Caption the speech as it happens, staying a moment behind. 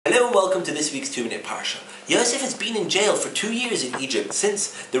welcome to this week's 2-Minute Parsha. Yosef has been in jail for 2 years in Egypt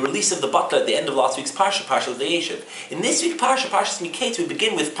since the release of the butler at the end of last week's Parsha, Parshas Mikeitz. In this week's Parsha, Parshas Mikeitz, we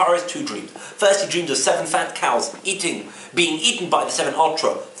begin with Paro's 2 dreams. First, he dreams of 7 fat cows being eaten by the 7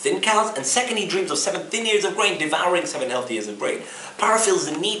 ultra thin cows, and second, he dreams of 7 thin ears of grain devouring 7 healthy ears of grain. Paro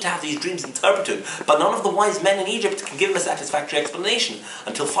feels the need to have these dreams interpreted, but none of the wise men in Egypt can give him a satisfactory explanation,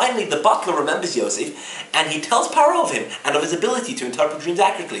 until finally the butler remembers Yosef, and he tells Paro of him and of his ability to interpret dreams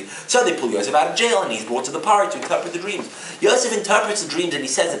accurately. So they pull Yosef out of jail, and he's brought to the Paro to interpret the dreams. Yosef interprets the dreams, and he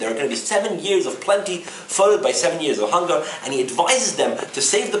says that there are going to be 7 years of plenty, followed by 7 years of hunger, and he advises them to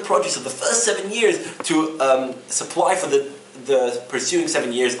save the produce of the first 7 years to supply for the pursuing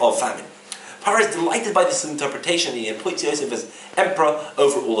 7 years of famine. Paro is delighted by this interpretation, and he appoints Yosef as emperor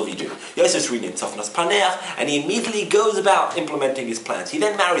over all of Egypt. Yosef's renamed Tzafnas Paneach, and he immediately goes about implementing his plans. He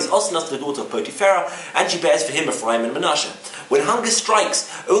then marries Osnas, the daughter of Potiphera, and she bears for him Ephraim and Manasseh. When hunger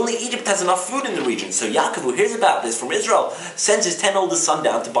strikes, only Egypt has enough food in the region, so Yaakov, who hears about this from Israel, sends his 10 oldest son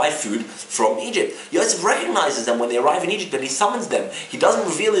down to buy food from Egypt. Yosef recognizes them when they arrive in Egypt, and he summons them. He doesn't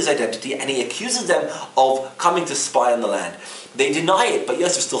reveal his identity, and he accuses them of coming to spy on the land. They deny it, but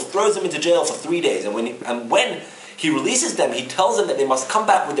Yosef still throws them into jail for 3 days, and when he releases them, he tells them that they must come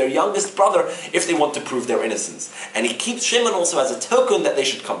back with their youngest brother if they want to prove their innocence. And he keeps Shimon also as a token that they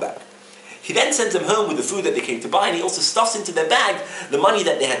should come back. He then sends them home with the food that they came to buy, and he also stuffs into their bag the money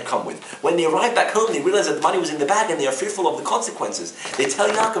that they had come with. When they arrive back home, they realize that the money was in the bag, and they are fearful of the consequences. They tell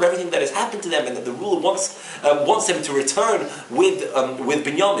Yaakov everything that has happened to them, and that the ruler wants them to return with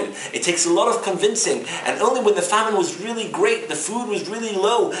Binyamin. It takes a lot of convincing, and only when the famine was really great, the food was really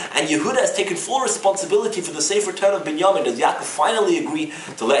low, and Yehuda has taken full responsibility for the safe return of Binyamin, does Yaakov finally agree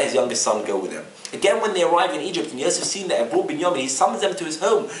to let his youngest son go with him. Again, when they arrive in Egypt, and Yosef sees that and brought Binyamin, he summons them to his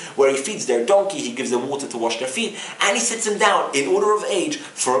home, where he feeds their donkey, he gives them water to wash their feet, and he sits them down in order of age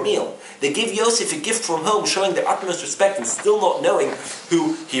for a meal. They give Yosef a gift from home, showing their utmost respect and still not knowing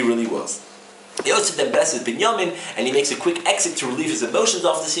who he really was. Yosef then blesses Binyamin, and he makes a quick exit to relieve his emotions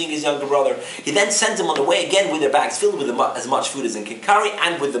after seeing his younger brother. He then sends him on the way again with their bags filled with as much food as they can carry,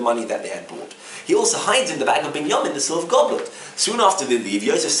 and with the money that they had brought. He also hides in the bag of Binyamin the silver goblet. Soon after they leave,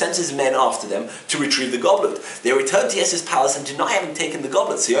 Yosef sends his men after them to retrieve the goblet. They return to Yosef's palace and deny having taken the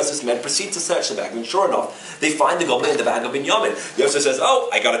goblet, so Yosef's men proceed to search the bag, and sure enough, they find the goblet in the bag of Binyamin. Yosef says, "Oh,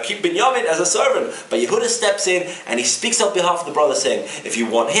 I gotta keep Binyamin as a servant." But Yehuda steps in, and he speaks on behalf of the brother, saying, "If you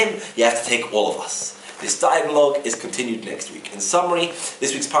want him, you have to take all of us." This dialogue is continued next week. In summary,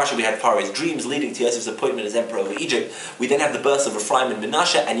 this week's Parsha we had Paro's dreams leading to Yosef's appointment as emperor over Egypt. We then have the births of Ephraim and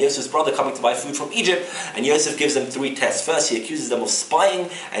Manasseh, and Yosef's brother coming to buy food from Egypt, and Yosef gives them 3 tests. First, he accuses them of spying,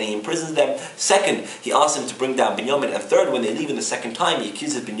 and he imprisons them. Second, he asks them to bring down Binyamin. And third, when they leave in the second time, he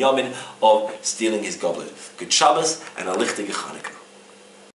accuses Binyamin of stealing his goblet. Good Shabbos, and a lichtige Chanukah.